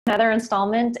another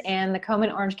installment in the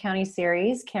Komen Orange County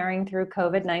series, Carrying Through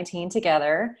COVID-19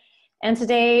 Together. And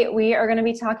today we are going to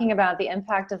be talking about the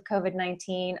impact of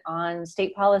COVID-19 on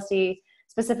state policy,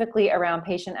 specifically around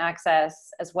patient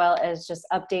access, as well as just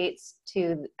updates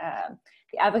to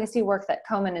the advocacy work that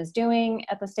Komen is doing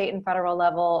at the state and federal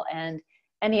level, and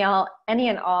any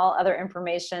and all other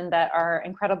information that our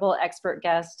incredible expert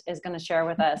guest is going to share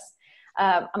with us.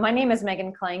 My name is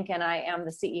Megan Klenk, and I am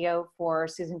the CEO for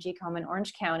Susan G. Komen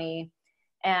Orange County.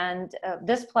 And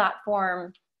this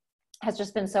platform has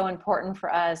just been so important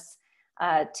for us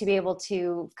to be able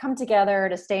to come together,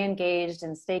 to stay engaged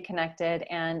and stay connected,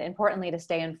 and importantly, to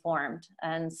stay informed.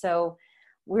 And so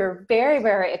we're very,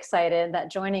 very excited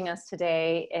that joining us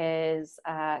today is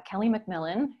Kelly Mac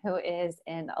Millan, who is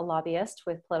a lobbyist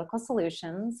with Political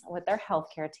Solutions with their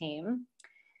healthcare team.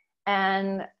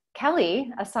 And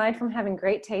Kelly, aside from having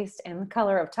great taste in the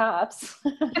color of tops,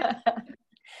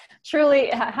 truly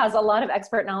has a lot of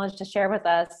expert knowledge to share with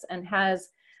us, and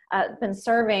has been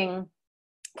serving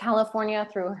California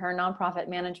through her nonprofit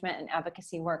management and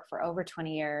advocacy work for over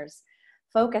 20 years,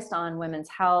 focused on women's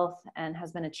health, and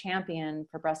has been a champion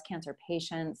for breast cancer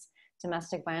patients,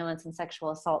 domestic violence and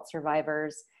sexual assault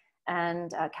survivors,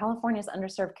 and California's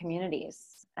underserved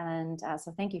communities. And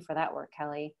so thank you for that work,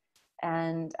 Kelly.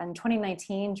 And in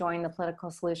 2019, joined the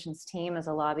Political Solutions team as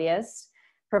a lobbyist,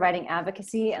 providing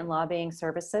advocacy and lobbying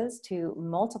services to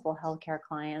multiple healthcare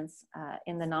clients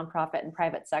in the nonprofit and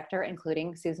private sector,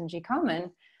 including Susan G.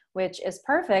 Komen, which is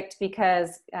perfect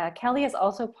because Kelly is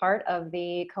also part of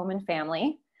the Komen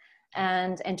family.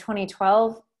 And in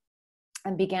 2012,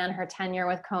 began her tenure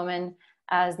with Komen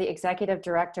as the executive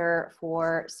director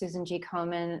for Susan G.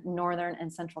 Komen Northern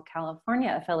and Central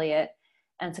California affiliate,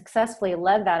 and successfully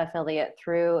led that affiliate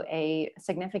through a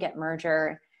significant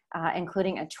merger,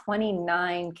 including a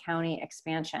 29 county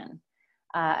expansion.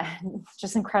 It's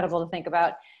just incredible to think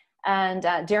about.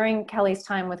 And during Kelly's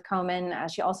time with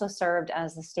Komen, she also served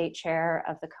as the state chair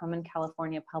of the Komen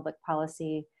California Public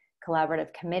Policy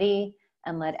Collaborative Committee,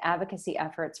 and led advocacy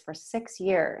efforts for 6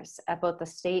 years at both the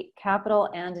state capitol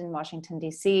and in Washington,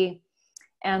 D.C.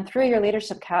 And through your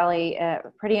leadership, Kelly,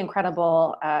 pretty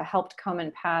incredible, helped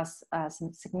Komen pass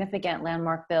some significant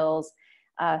landmark bills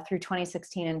through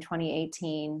 2016 and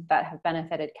 2018 that have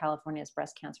benefited California's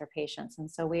breast cancer patients. And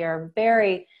so we are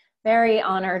very, very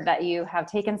honored that you have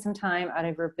taken some time out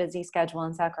of your busy schedule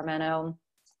in Sacramento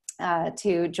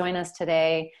to join us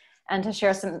today and to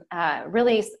share some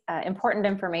really important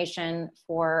information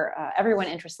for everyone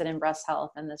interested in breast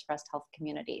health and this breast health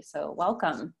community. So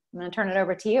welcome. I'm going to turn it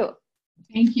over to you.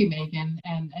 Thank you, Megan,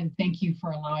 and thank you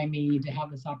for allowing me to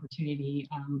have this opportunity.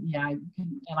 I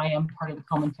am part of the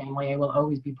Komen family. I will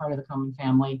always be part of the Komen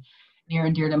family. Near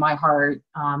and dear to my heart,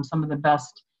 some of the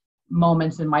best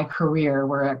moments in my career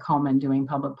were at Komen doing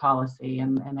public policy,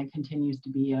 and it continues to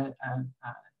be a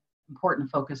important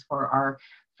focus for our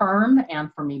firm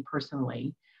and for me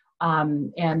personally.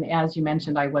 And as you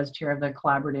mentioned, I was chair of the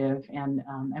collaborative, and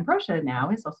Brosha now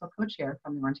is also co-chair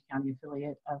from the Orange County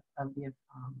affiliate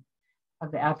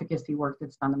of the advocacy work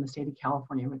that's done in the state of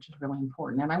California, which is really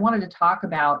important. And I wanted to talk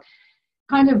about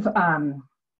kind of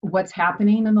what's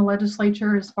happening in the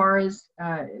legislature as far as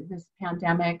this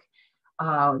pandemic,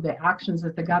 the actions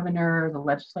that the governor, the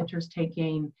legislature is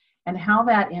taking, and how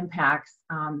that impacts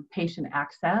patient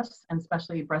access, and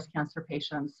especially breast cancer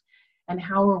patients, and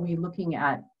how are we looking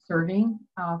at serving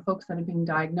folks that are being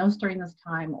diagnosed during this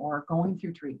time or going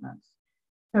through treatments.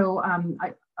 So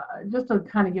just to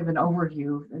kind of give an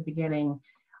overview at the beginning,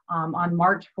 on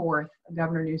March 4th,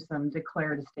 Governor Newsom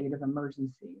declared a state of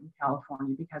emergency in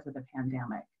California because of the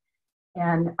pandemic.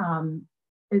 And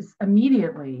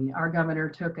immediately, our governor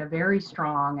took a very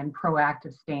strong and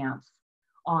proactive stance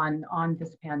on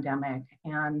this pandemic,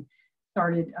 and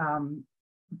started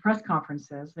press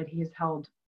conferences that he has held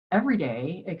every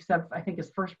day, except I think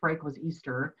his first break was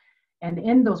Easter. And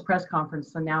in those press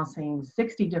conferences announcing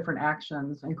 60 different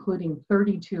actions, including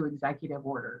 32 executive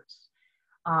orders.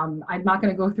 I'm not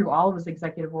going to go through all of his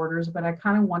executive orders, but I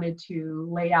kind of wanted to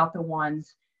lay out the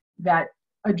ones that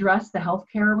address the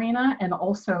healthcare arena, and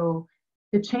also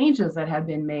the changes that have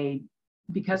been made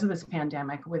because of this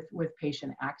pandemic with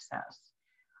patient access.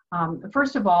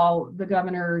 First of all, the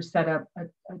governor set up a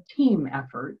team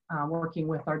effort working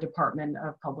with our Department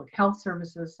of Public Health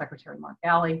Services, Secretary Mark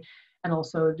Alley, and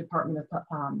also Department of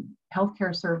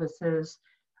Healthcare Services,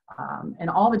 and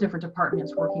all the different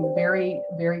departments working very,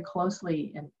 very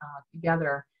closely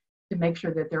together to make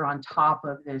sure that they're on top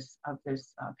of this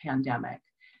pandemic.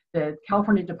 The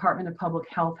California Department of Public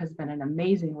Health has been an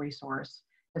amazing resource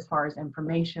as far as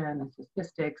information and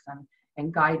statistics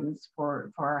and guidance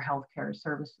for our healthcare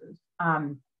services.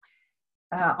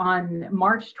 on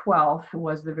March 12th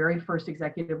was the very first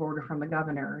executive order from the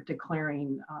governor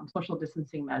declaring social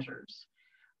distancing measures,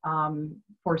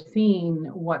 foreseeing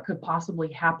what could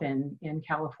possibly happen in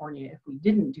California if we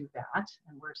didn't do that,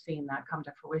 and we're seeing that come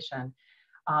to fruition.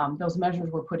 Those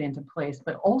measures were put into place,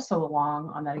 but also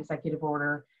along on that executive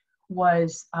order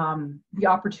was the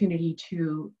opportunity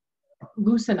to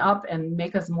loosen up and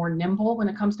make us more nimble when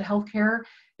it comes to healthcare,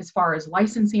 as far as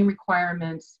licensing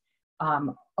requirements,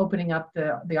 opening up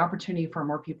the opportunity for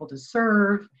more people to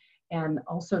serve, and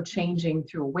also changing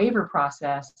through a waiver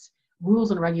process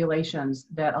rules and regulations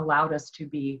that allowed us to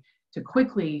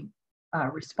quickly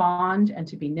respond and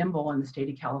to be nimble in the state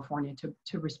of California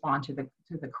to respond to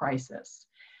the crisis.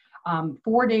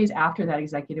 4 days after that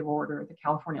executive order, the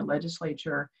California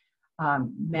legislature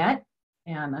met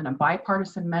and in a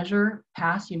bipartisan measure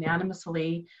passed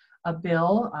unanimously a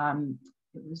bill,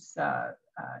 it was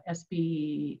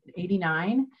SB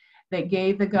 89, that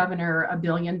gave the governor $1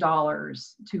 billion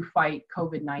to fight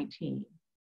COVID-19.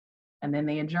 And then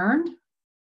they adjourned,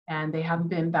 and they haven't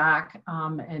been back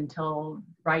until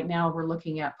right now. We're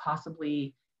looking at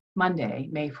possibly Monday,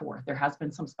 May 4th. There has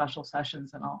been some special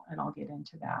sessions, and I'll get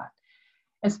into that.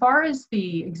 As far as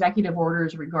the executive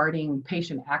orders regarding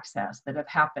patient access that have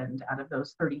happened out of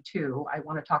those 32, I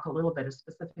want to talk a little bit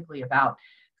specifically about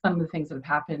some of the things that have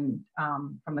happened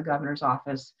from the governor's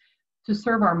office to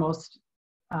serve our most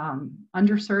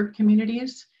underserved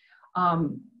communities.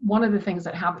 One of the things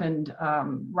that happened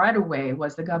right away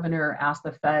was the governor asked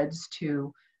the feds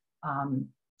to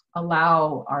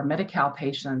allow our Medi-Cal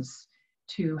patients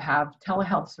to have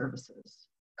telehealth services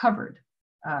covered.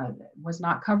 Was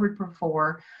not covered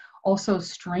before. Also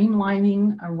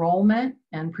streamlining enrollment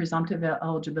and presumptive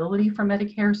eligibility for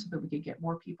Medicare so that we could get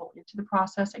more people into the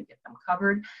process and get them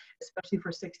covered, especially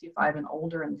for 65 and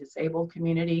older and disabled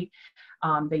community.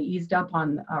 They eased up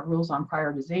on rules on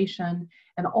prioritization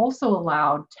and also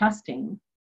allowed testing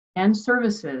and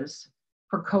services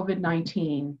for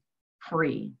COVID-19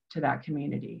 free to that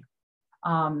community.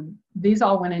 These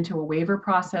all went into a waiver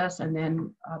process, and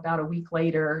then about a week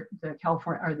later, the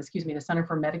Center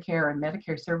for Medicare and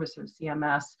Medicare Services,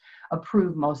 CMS,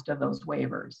 approved most of those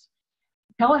waivers.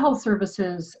 Telehealth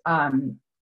services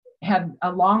had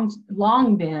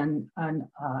long been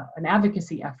an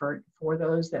advocacy effort for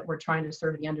those that were trying to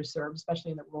serve the underserved,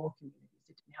 especially in the rural communities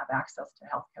that didn't have access to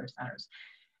healthcare centers.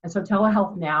 And so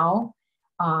telehealth now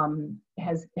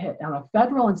has, on a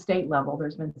federal and state level,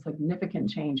 there's been significant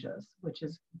changes, which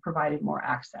has provided more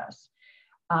access.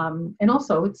 And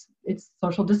also it's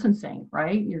social distancing,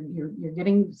 right? You're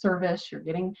getting service, you're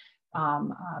getting,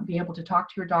 be able to talk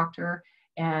to your doctor,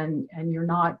 and you're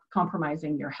not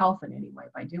compromising your health in any way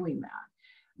by doing that.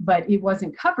 But it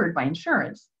wasn't covered by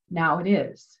insurance. Now it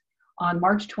is. On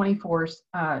March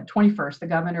 21st, the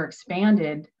governor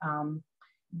expanded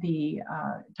the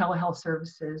telehealth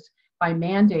services by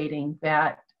mandating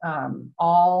that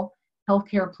all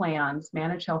healthcare plans,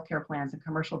 managed healthcare plans and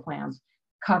commercial plans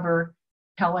cover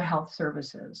telehealth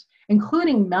services,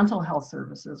 including mental health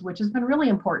services, which has been really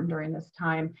important during this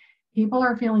time. People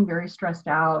are feeling very stressed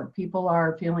out. People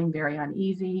are feeling very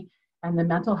uneasy, and the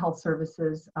mental health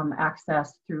services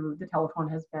access through the telephone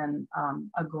has been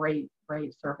a great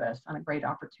service and a great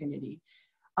opportunity.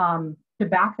 To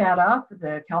back that up,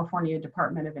 the California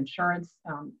Department of Insurance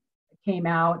came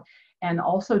out and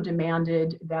also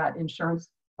demanded that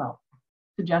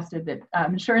suggested that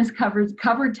insurance covered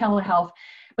telehealth,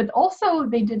 but also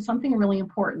they did something really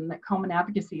important that Komen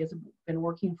Advocacy has been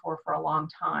working for a long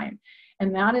time,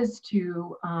 and that is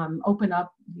to open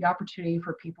up the opportunity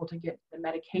for people to get the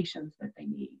medications that they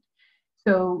need.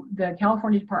 So the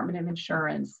California Department of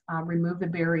Insurance removed the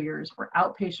barriers for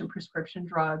outpatient prescription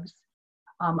drugs,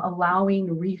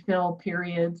 allowing refill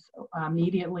periods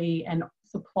immediately and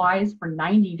supplies for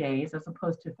 90 days as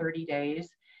opposed to 30 days.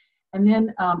 And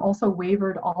then also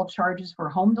waived all charges for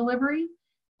home delivery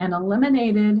and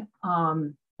eliminated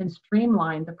and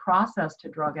streamlined the process to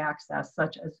drug access,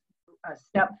 such as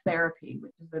step therapy,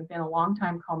 which has been a long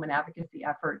time Komen Advocacy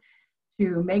effort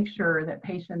to make sure that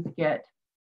patients get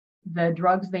the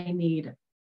drugs they need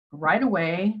right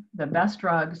away, the best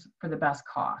drugs for the best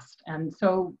cost. And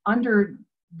so under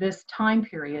this time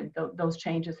period, those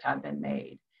changes have been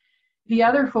made. The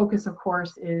other focus, of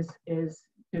course, is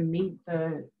to meet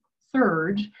the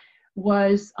surge,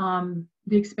 was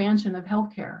the expansion of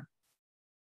healthcare.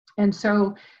 And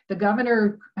so the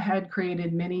governor had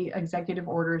created many executive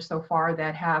orders so far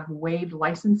that have waived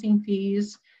licensing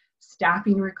fees,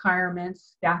 staffing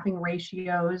requirements, staffing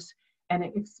ratios, and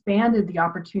it expanded the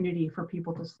opportunity for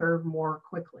people to serve more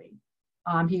quickly.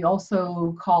 He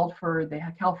also called for the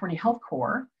California Health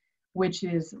Corps which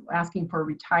is asking for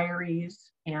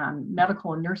retirees and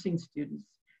medical and nursing students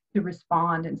to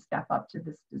respond and step up to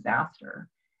this disaster.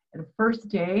 And the first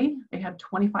day, they had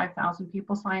 25,000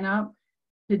 people sign up.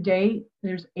 Today,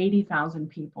 there's 80,000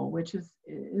 people, which is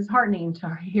heartening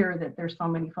to hear that there's so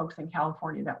many folks in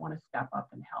California that want to step up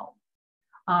and help.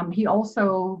 He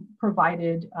also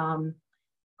provided,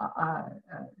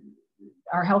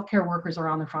 our healthcare workers are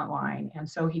on the front line, and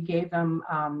so he gave them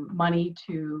money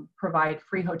to provide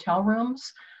free hotel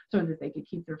rooms so that they could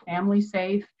keep their families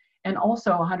safe, and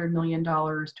also $100 million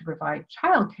to provide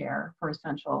childcare for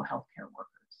essential healthcare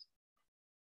workers.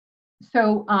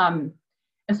 So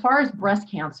as far as breast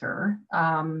cancer,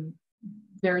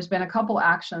 there's been a couple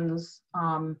actions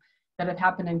that have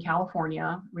happened in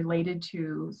California related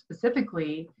to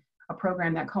specifically a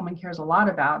program that Komen cares a lot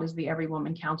about, is the Every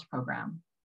Woman Counts program.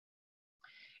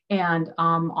 And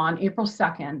on April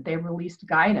 2nd, they released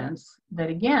guidance that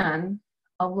again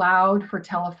allowed for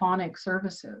telephonic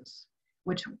services,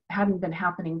 which hadn't been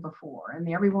happening before. And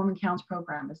the Every Woman Counts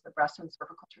program is the breast and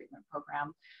cervical treatment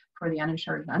program for the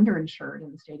uninsured and underinsured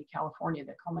in the state of California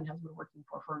that Komen has been working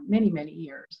for many, many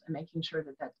years, and making sure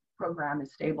that that program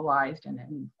is stabilized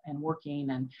and working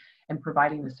and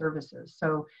providing the services.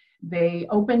 So they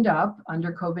opened up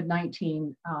under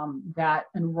COVID-19 that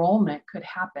enrollment could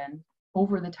happen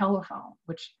over the telephone,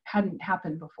 which hadn't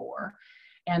happened before.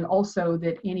 And also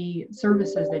that any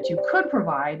services that you could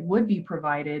provide would be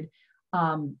provided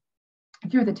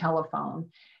through the telephone.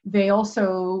 They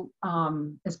also,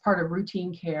 as part of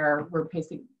routine care, were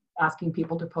basically asking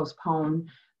people to postpone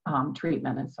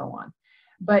treatment and so on.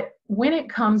 But when it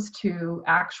comes to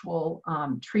actual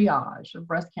triage of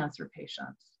breast cancer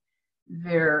patients,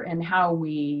 and how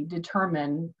we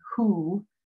determine who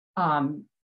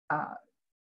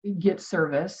get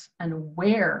service and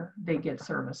where they get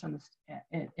service in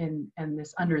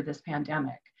this under this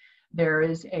pandemic, there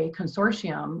is a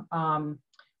consortium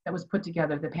that was put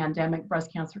together, the Pandemic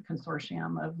Breast Cancer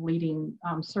Consortium of leading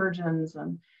surgeons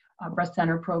and breast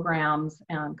center programs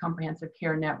and comprehensive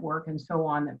care network and so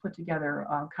on, that put together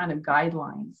kind of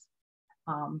guidelines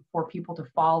for people to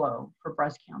follow for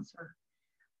breast cancer.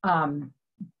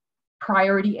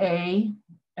 Priority A,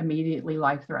 immediately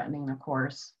life-threatening, of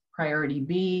course. Priority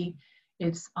B,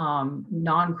 it's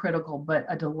non-critical, but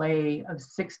a delay of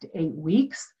 6 to 8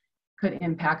 weeks could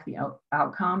impact the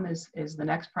outcome is the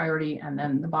next priority. And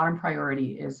then the bottom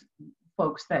priority is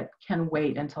folks that can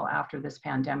wait until after this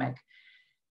pandemic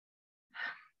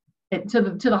to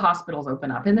the hospitals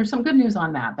open up. And there's some good news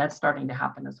on that. That's starting to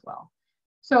happen as well.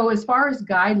 So as far as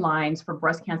guidelines for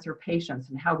breast cancer patients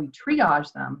and how we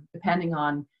triage them, depending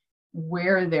on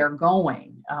where they're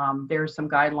going, there's some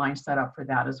guidelines set up for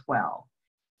that as well.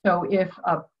 So if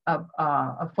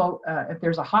if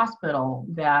there's a hospital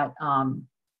that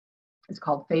it's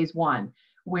called phase 1,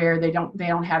 where they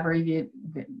don't have very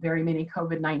many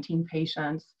COVID-19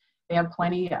 patients, they have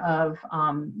plenty of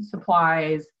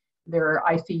supplies, their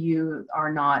ICU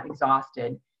are not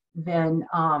exhausted, then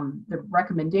the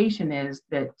recommendation is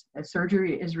that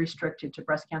surgery is restricted to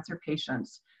breast cancer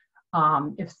patients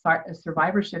if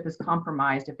survivorship is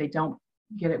compromised, if they don't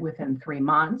get it within 3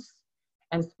 months,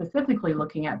 and specifically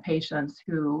looking at patients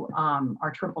who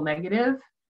are triple negative.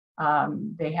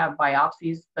 They have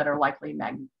biopsies that are likely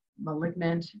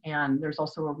malignant, and there's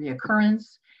also a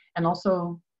reoccurrence, and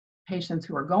also patients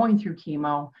who are going through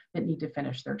chemo that need to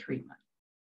finish their treatment.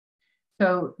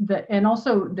 So and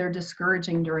also they're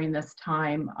discouraging during this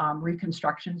time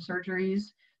reconstruction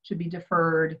surgeries should be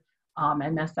deferred,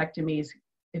 and mastectomies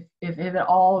if at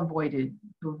all avoid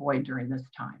during this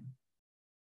time.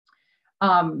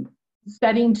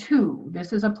 Setting 2,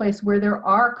 this is a place where there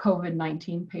are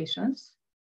COVID-19 patients.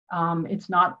 It's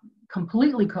not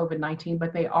completely COVID-19,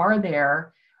 but they are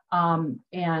there,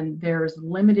 and there's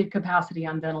limited capacity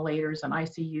on ventilators and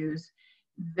ICUs.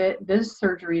 These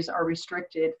surgeries are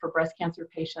restricted for breast cancer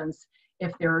patients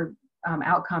if their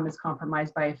outcome is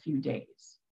compromised by a few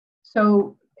days.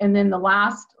 So, and then the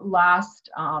last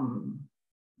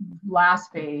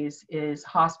phase is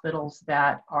hospitals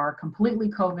that are completely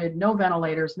COVID, no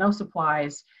ventilators, no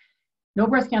supplies. No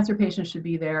breast cancer patients should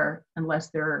be there unless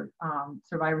their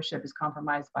survivorship is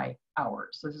compromised by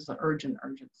hours. So this is an urgent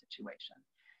situation.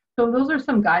 So those are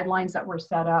some guidelines that were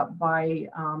set up by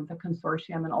the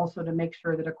consortium, and also to make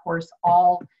sure that, of course,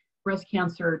 all breast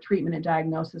cancer treatment and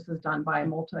diagnosis is done by a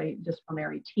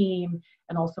multidisciplinary team,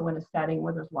 and also in a setting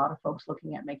where there's a lot of folks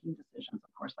looking at making decisions,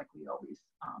 of course, like we always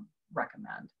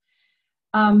recommend.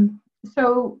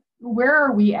 So where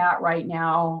are we at right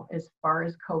now as far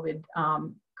as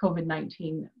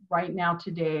COVID-19? Right now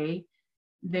today,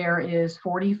 there is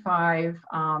 45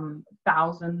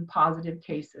 30,000 positive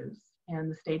cases in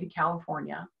the state of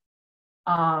California.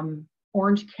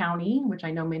 Orange County, which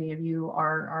I know many of you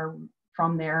are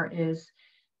from there, is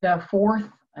the fourth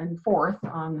for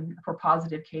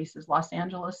positive cases. Los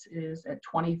Angeles is at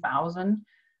 20,000.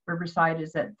 Riverside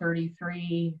is at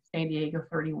 33, San Diego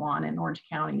 31, and Orange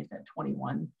County is at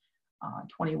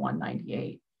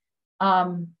 2198.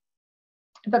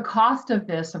 The cost of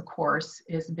this, of course,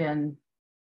 has been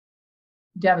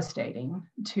devastating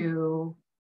to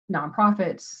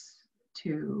nonprofits,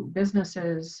 to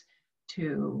businesses,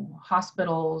 to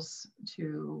hospitals,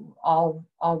 to all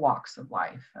walks of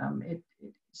life.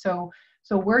 So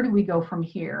where do we go from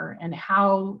here, and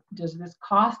how does this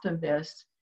cost of this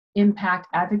impact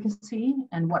advocacy,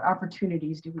 and what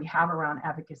opportunities do we have around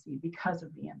advocacy because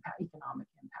of the economic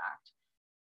impact?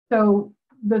 So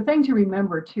the thing to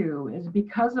remember too is,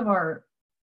 because of our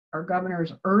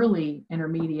governor's early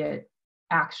intermediate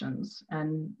actions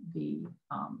and the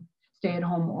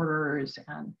stay-at-home orders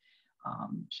and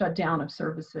shutdown of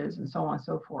services and so on and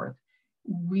so forth,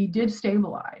 we did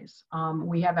stabilize.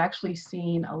 We have actually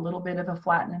seen a little bit of a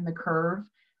flatten in the curve.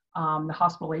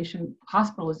 The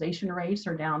hospitalization rates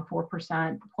are down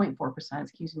 0.4%,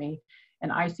 excuse me,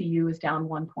 and ICU is down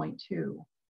 1.2.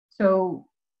 So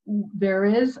there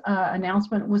is an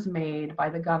announcement was made by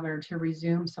the governor to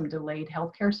resume some delayed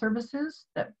healthcare services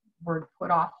that were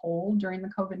put off hold during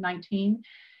the COVID-19.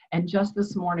 And just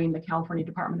this morning, the California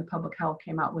Department of Public Health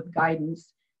came out with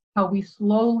guidance how we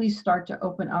slowly start to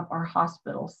open up our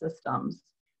hospital systems.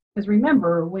 Because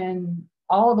remember, when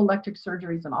all of elective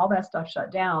surgeries and all that stuff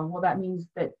shut down, well, that means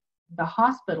that the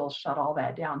hospitals shut all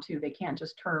that down too. They can't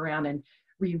just turn around and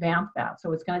revamp that.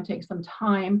 So it's going to take some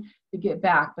time to get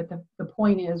back. But the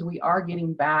point is, we are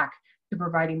getting back to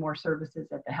providing more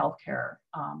services at the healthcare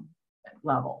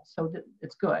level. So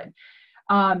it's good.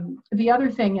 The other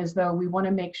thing is, though, we want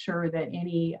to make sure that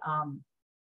any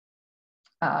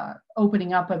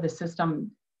opening up of the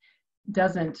system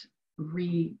doesn't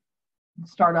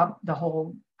start up the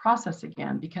whole process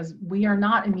again, because we are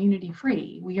not immunity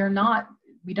free. We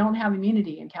don't have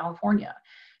immunity in California.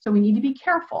 So we need to be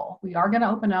careful. We are going to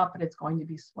open up, but it's going to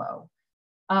be slow.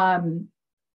 And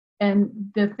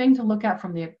the thing to look at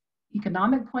from the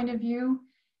economic point of view,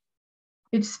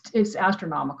 it's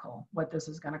astronomical what this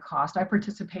is going to cost. I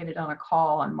participated on a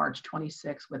call on March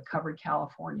 26th with Covered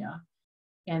California,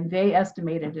 and they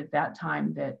estimated at that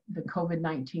time that the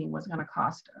COVID-19 was going to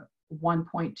cost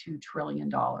 $1.2 trillion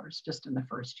just in the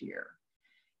first year.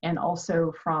 And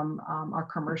also from our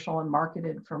commercial and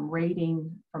marketed from rating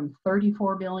from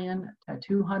 $34 billion to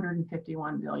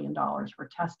 $251 billion for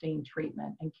testing,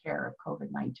 treatment, and care of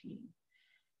COVID-19.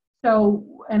 So,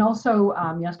 and also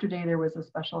yesterday there was a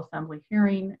special assembly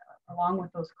hearing along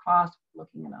with those costs,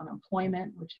 looking at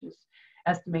unemployment, which is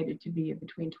estimated to be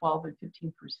between 12 and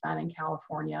 15% in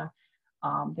California.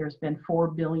 There's been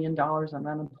 $4 billion of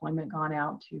unemployment gone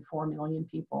out to 4 million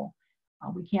people.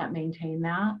 We can't maintain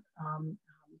that.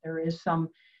 There is some,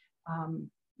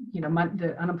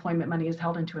 the unemployment money is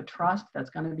held into a trust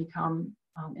that's going to become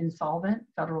insolvent.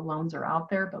 Federal loans are out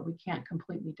there, but we can't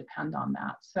completely depend on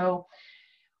that. So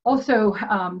also,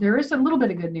 there is a little bit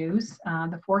of good news.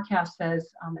 The forecast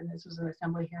says, and this was an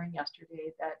assembly hearing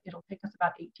yesterday, that it'll take us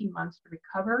about 18 months to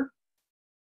recover.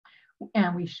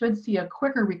 And we should see a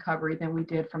quicker recovery than we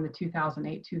did from the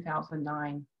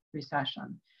 2008-2009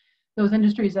 recession. Those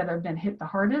industries that have been hit the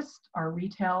hardest are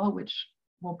retail, which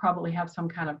will probably have some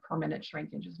kind of permanent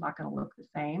shrinkage. It's not going to look the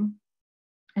same.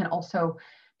 And also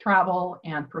travel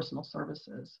and personal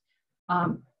services.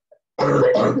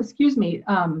 Excuse me.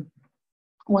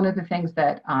 One of the things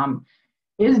that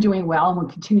is doing well and will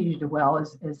continue to do well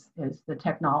is the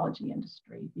technology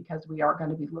industry, because we are going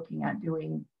to be looking at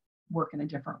doing work in a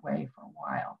different way for a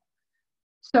while.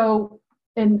 So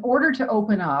in order to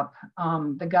open up,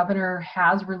 the governor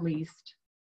has released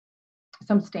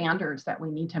some standards that we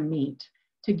need to meet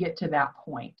to get to that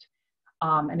point.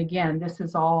 And again, this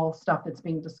is all stuff that's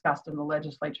being discussed in the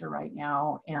legislature right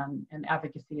now, and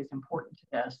advocacy is important to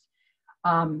this.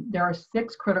 There are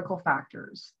 6 critical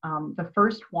factors. The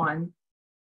first one,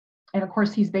 and of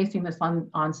course he's basing this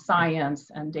on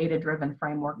science and data-driven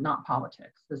framework, not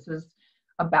politics. This is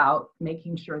about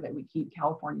making sure that we keep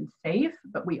Californians safe,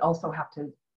 but we also have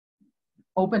to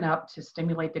open up to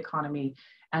stimulate the economy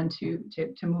and to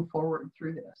move forward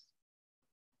through this.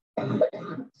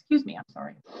 Excuse me, I'm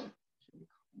sorry.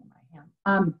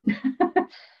 I'm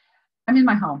in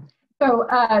my home. So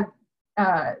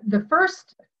the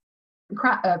first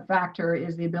factor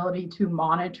is the ability to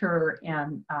monitor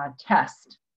and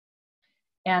test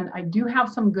And I do have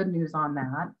some good news on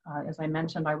that. As I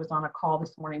mentioned, I was on a call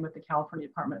this morning with the California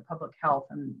Department of Public Health,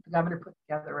 and the governor put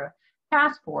together a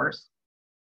task force.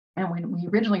 And when we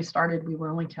originally started, we were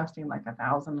only testing like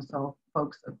 1,000 or so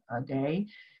folks a day.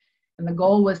 And the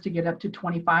goal was to get up to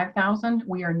 25,000.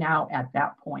 We are now at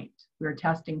that point. We're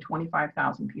testing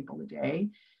 25,000 people a day.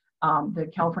 The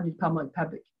California Department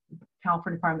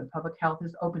of Public Health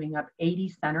is opening up 80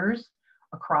 centers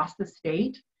across the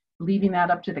state, leaving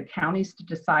that up to the counties to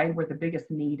decide where the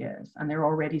biggest need is. And they're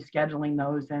already scheduling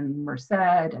those in Merced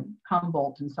and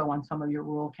Humboldt and so on, some of your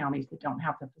rural counties that don't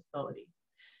have the facility.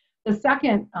 The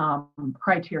second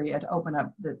criteria to open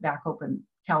up back open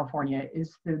California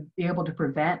is to be able to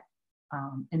prevent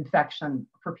infection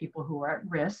for people who are at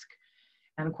risk.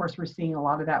 And of course, we're seeing a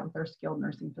lot of that with our skilled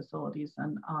nursing facilities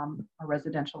and our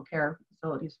residential care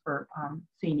facilities for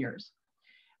seniors.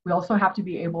 We also have to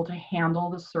be able to handle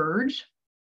the surge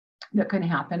that can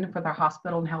happen for the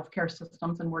hospital and healthcare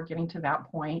systems, and we're getting to that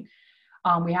point.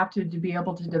 We have to be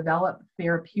able to develop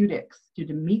therapeutics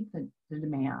to meet the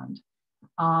demand.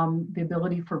 The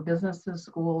ability for businesses,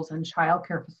 schools, and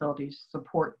childcare facilities to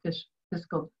support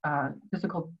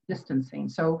physical distancing.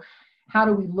 So how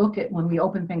do we look at, when we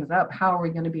open things up, how are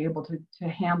we going to be able to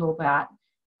handle that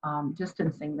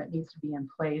distancing that needs to be in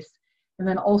place? And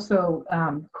then also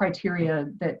criteria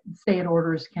that stay-at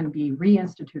orders can be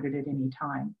reinstituted at any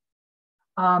time.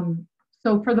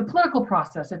 So for the political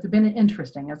process, it's been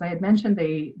interesting. As I had mentioned,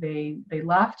 they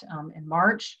left in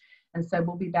March and said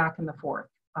we'll be back in the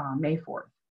May 4th.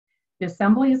 The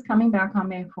Assembly is coming back on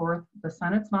May 4th. The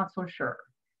Senate's not so sure.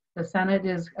 The Senate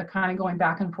is kind of going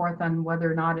back and forth on whether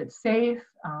or not it's safe.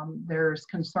 There's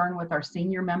concern with our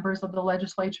senior members of the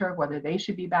legislature, whether they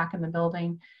should be back in the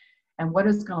building. And what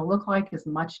it's going to look like is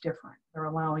much different. They're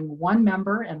allowing one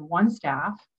member and one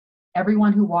staff.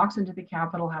 Everyone who walks into the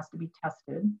Capitol has to be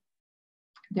tested.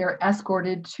 They're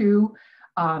escorted to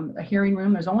a hearing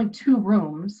room. There's only 2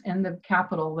 rooms in the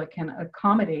Capitol that can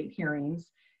accommodate hearings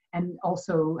and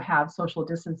also have social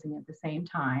distancing at the same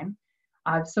time.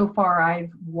 So far,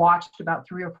 I've watched about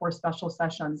 3 or 4 special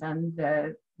sessions, and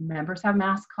the members have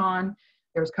masks on.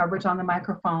 There's coverage on the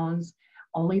microphones.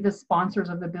 Only the sponsors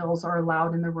of the bills are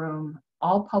allowed in the room.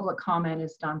 All public comment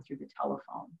is done through the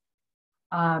telephone.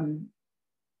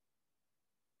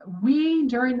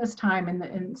 During this time,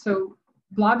 and so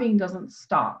lobbying doesn't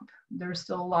stop. There's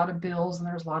still a lot of bills and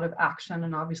there's a lot of action,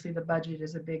 and obviously the budget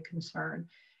is a big concern.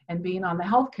 And being on the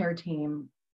healthcare team,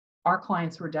 our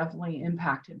clients were definitely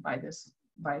impacted by this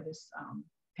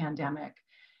pandemic.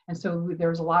 And so there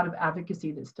was a lot of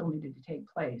advocacy that still needed to take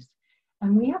place.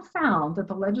 And we have found that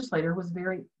the legislature was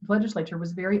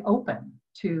very open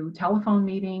to telephone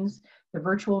meetings, the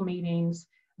virtual meetings,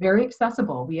 very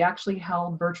accessible. We actually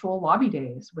held virtual lobby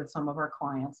days with some of our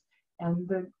clients. And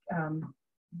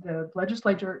the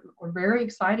legislature were very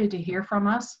excited to hear from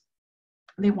us.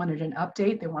 They wanted an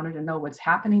update. They wanted to know what's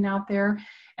happening out there.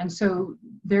 And so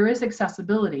there is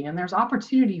accessibility, and there's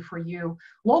opportunity for you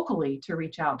locally to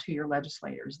reach out to your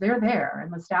legislators. They're there,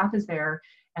 and the staff is there,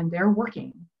 and they're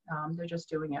working. They're just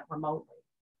doing it remotely.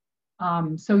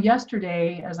 So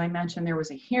yesterday, as I mentioned, there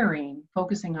was a hearing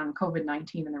focusing on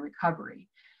COVID-19 and the recovery.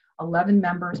 11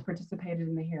 members participated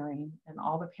in the hearing, and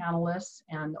all the panelists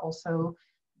and also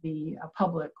the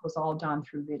public was all done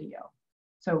through video.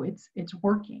 So it's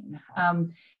working.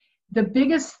 The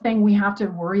biggest thing we have to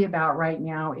worry about right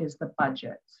now is the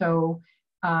budget. So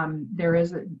there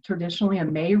is traditionally a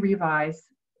May revise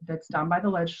that's done by the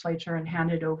legislature and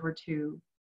handed over to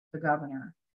the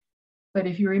governor. But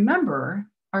if you remember,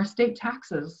 our state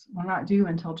taxes were not due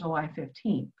until July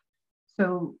 15th.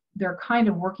 So they're kind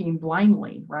of working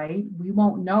blindly, right? We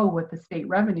won't know what the state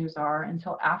revenues are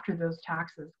until after those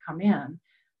taxes come in.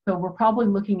 So we're probably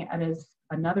looking at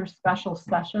another special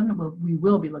session. We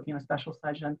will be looking at a special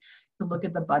session to look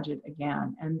at the budget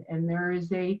again. And there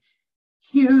is a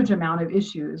huge amount of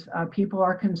issues. People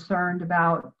are concerned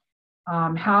about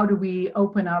how do we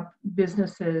open up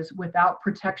businesses without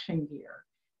protection gear?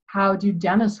 How do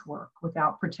dentists work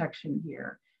without protection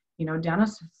gear? You know,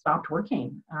 dentists stopped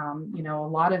working. You know, a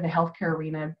lot of the healthcare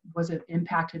arena was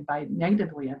impacted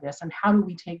negatively of this. And how do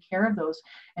we take care of those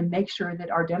and make sure that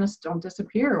our dentists don't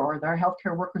disappear or our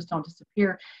healthcare workers don't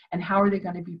disappear? And how are they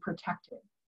going to be protected?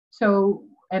 So,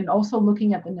 and also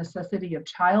looking at the necessity of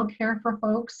childcare for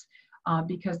folks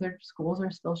because their schools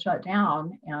are still shut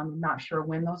down, and I'm not sure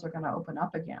when those are going to open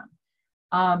up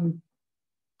again.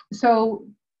 So,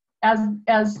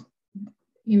 as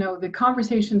you know, the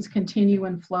conversations continue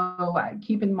and flow.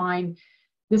 Keep in mind,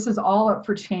 this is all up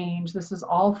for change. This is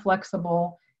all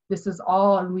flexible. this is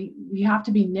all, and we have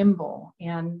to be nimble.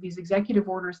 And these executive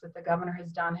orders that the governor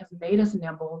has done has made us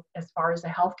nimble as far as the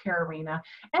healthcare arena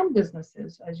and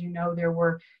businesses. As you know, there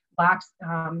were lax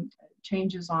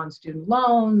changes on student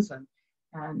loans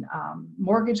and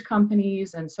mortgage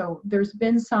companies. And so there's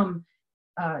been some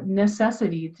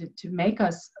necessity to make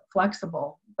us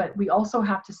flexible, but we also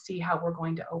have to see how we're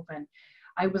going to open.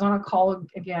 I was on a call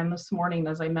again this morning,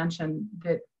 as I mentioned,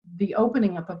 that the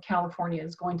opening up of California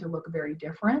is going to look very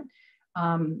different,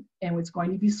 and it's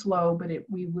going to be slow, but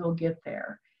we will get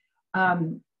there.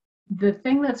 The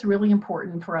thing that's really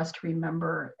important for us to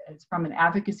remember is, from an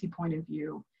advocacy point of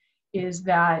view, is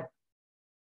that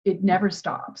it never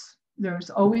stops.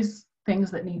 There's always things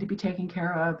that need to be taken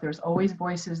care of. There's always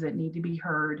voices that need to be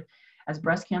heard. As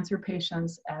breast cancer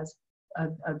patients, as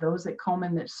those at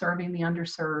Komen that's serving the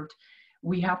underserved,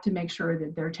 we have to make sure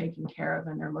that they're taken care of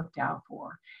and they're looked out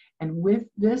for. And with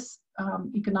this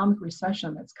economic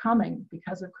recession that's coming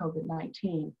because of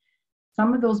COVID-19,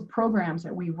 some of those programs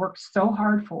that we worked so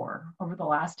hard for over the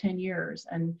last 10 years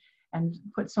and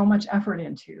put so much effort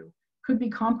into could be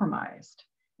compromised.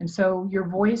 And so your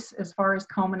voice as far as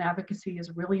Komen advocacy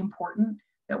is really important,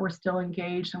 that we're still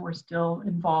engaged and we're still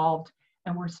involved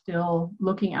and we're still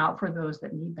looking out for those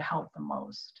that need the help the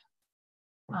most.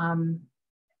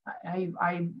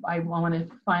 I want to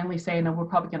finally say, and we're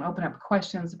probably going to open up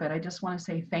questions, but I just want to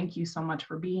say thank you so much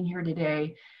for being here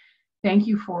today. Thank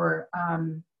you for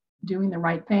doing the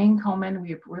right thing, Komen.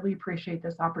 We really appreciate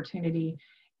this opportunity,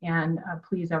 and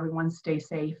please, everyone, stay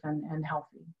safe and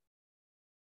healthy.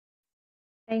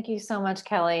 Thank you so much,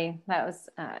 Kelly. That was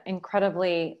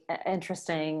incredibly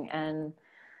interesting, and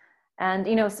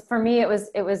you know, for me, it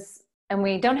was. And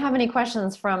we don't have any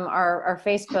questions from our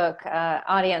Facebook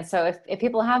audience. So if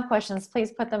people have questions,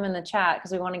 please put them in the chat,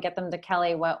 because we want to get them to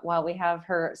Kelly while we have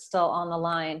her still on the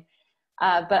line.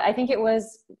 But I think it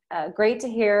was great to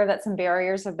hear that some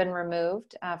barriers have been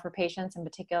removed for patients, in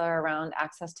particular around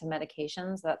access to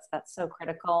medications. That's so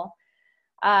critical.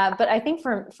 But I think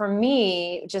for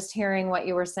me, just hearing what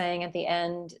you were saying at the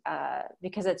end,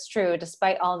 because it's true,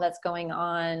 despite all that's going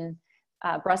on,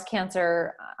 breast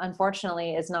cancer,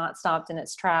 unfortunately, is not stopped in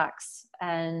its tracks,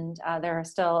 and there are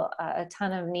still a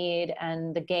ton of need,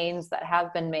 and the gains that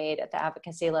have been made at the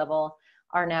advocacy level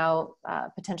are now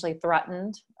potentially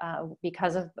threatened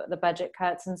because of the budget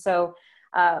cuts. And so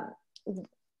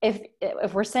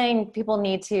if we're saying people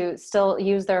need to still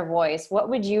use their voice, what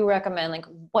would you recommend? Like,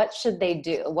 what should they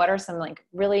do? What are some like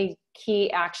really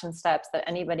key action steps that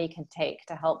anybody can take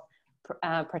to help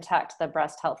protect the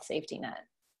breast health safety net?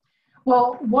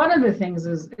 Well, one of the things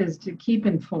is to keep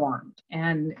informed,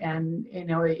 and you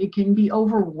know, it can be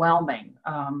overwhelming.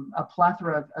 A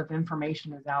plethora of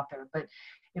information is out there, but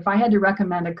if I had to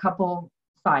recommend a couple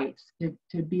sites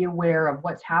to be aware of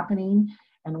what's happening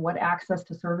and what access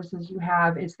to services you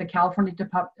have, it's the California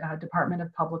Department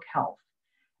of Public Health.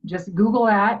 Just Google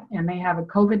that, and they have a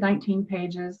COVID-19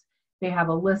 pages. They have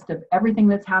a list of everything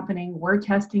that's happening, where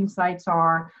testing sites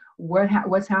are,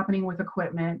 what's happening with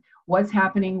equipment, what's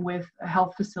happening with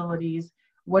health facilities,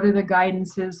 what are the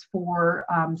guidances for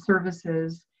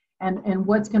services, and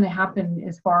what's going to happen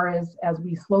as far as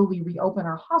we slowly reopen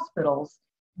our hospitals.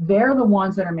 They're the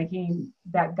ones that are making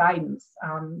that guidance.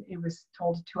 It was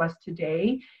told to us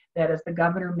today that as the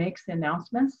governor makes the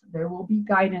announcements, there will be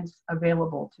guidance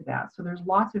available to that. So there's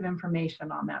lots of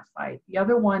information on that site. The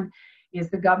other one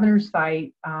is the governor's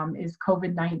site, is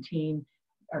COVID-19,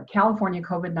 or California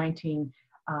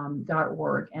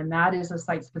COVID-19.org, and that is a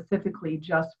site specifically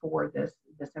just for this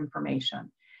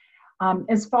information.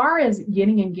 As far as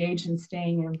getting engaged and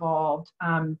staying involved,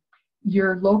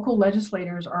 your local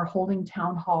legislators are holding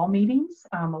town hall meetings.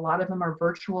 A lot of them are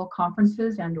virtual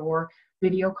conferences and or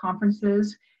video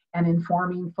conferences, and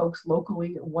informing folks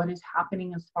locally what is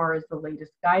happening as far as the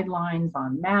latest guidelines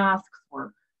on masks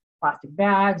or plastic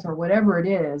bags or whatever it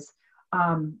is.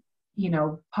 You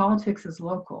know, politics is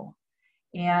local.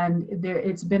 And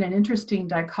it's been an interesting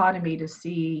dichotomy to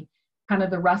see kind of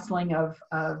the wrestling of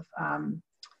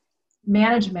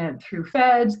management through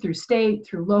feds, through state,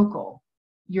 through local.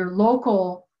 Your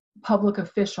local public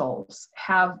officials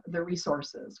have the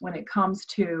resources when it comes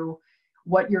to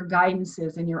what your guidance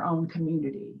is in your own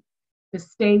community. The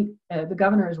state, the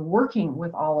governor is working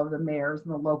with all of the mayors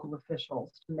and the local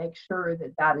officials to make sure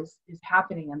that that is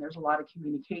happening, and there's a lot of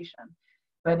communication.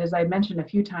 But as I mentioned a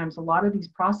few times, a lot of these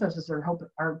processes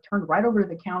are turned right over to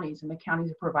the counties, and the counties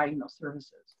are providing those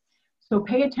services. So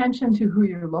pay attention to who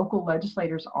your local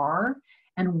legislators are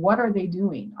and what are they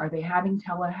doing. Are they having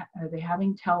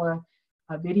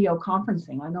video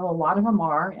conferencing? I know a lot of them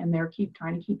are, and they're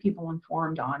trying to keep people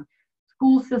informed on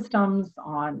school systems,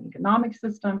 on economic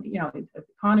system, the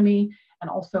economy, and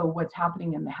also what's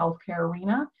happening in the healthcare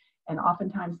arena. And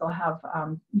oftentimes they'll have,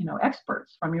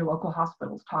 experts from your local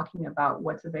hospitals talking about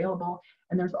what's available.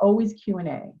 And there's always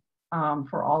Q&A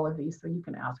for all of these, so you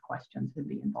can ask questions and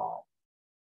be involved.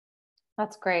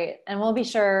 That's great. And we'll be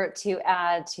sure to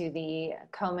add to the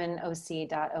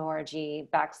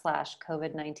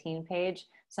komenoc.org/COVID-19 page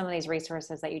some of these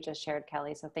resources that you just shared,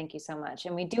 Kelly. So thank you so much.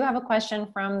 And we do have a question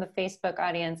from the Facebook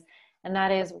audience, and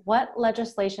that is, what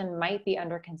legislation might be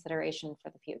under consideration for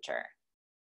the future?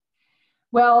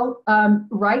 Well,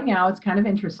 right now it's kind of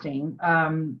interesting.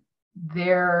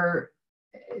 They're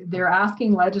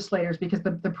asking legislators, because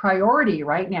the priority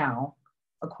right now,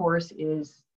 of course,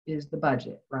 is the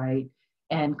budget, right?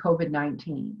 And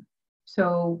COVID-19.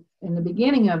 So in the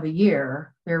beginning of the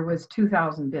year, there was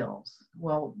 2,000 bills.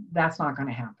 Well, that's not going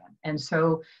to happen. And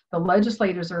so the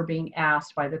legislators are being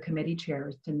asked by the committee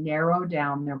chairs to narrow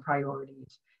down their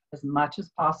priorities as much as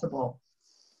possible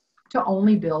to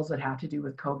only bills that have to do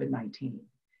with COVID-19.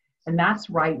 And that's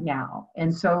right now.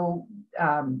 And so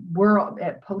we're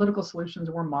at Political Solutions,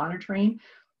 we're monitoring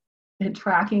and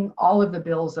tracking all of the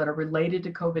bills that are related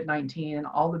to COVID-19 and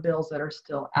all the bills that are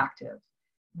still active.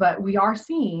 But we are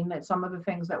seeing that some of the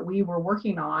things that we were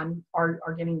working on are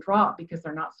getting dropped because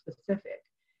they're not specific.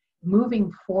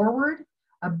 Moving forward,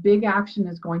 a big action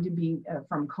is going to be,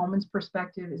 from Komen's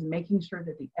perspective, is making sure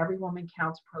that the Every Woman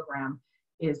Counts program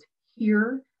is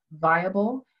here,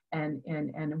 viable, and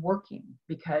working,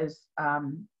 because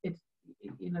it's,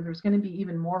 there's going to be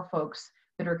even more folks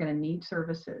that are going to need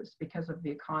services because of the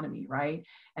economy, right?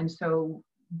 And so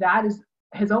that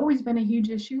has always been a huge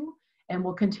issue, and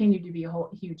will continue to be a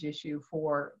huge issue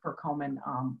for Komen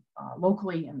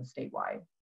locally and statewide.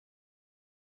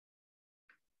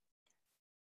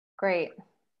 Great.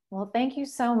 Well, thank you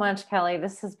so much, Kelly.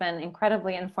 This has been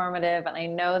incredibly informative. And I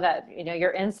know that,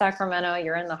 you're in Sacramento,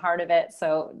 you're in the heart of it.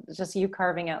 So just you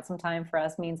carving out some time for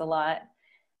us means a lot.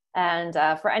 And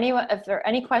for anyone, if there are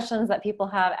any questions that people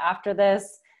have after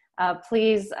this,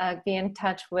 please be in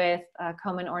touch with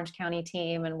Komen Orange County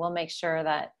team, and we'll make sure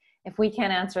that if we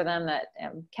can't answer them, that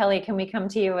Kelly, can we come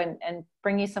to you and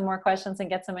bring you some more questions and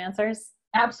get some answers?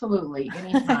 Absolutely,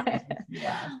 anytime.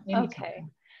 Yeah, anytime. Okay.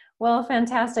 Well,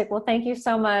 fantastic. Well, thank you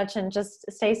so much, and just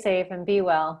stay safe and be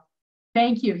well.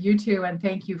 Thank you. You too. And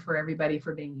thank you for everybody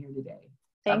for being here today.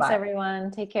 Thanks, Bye-bye.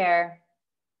 everyone. Take care.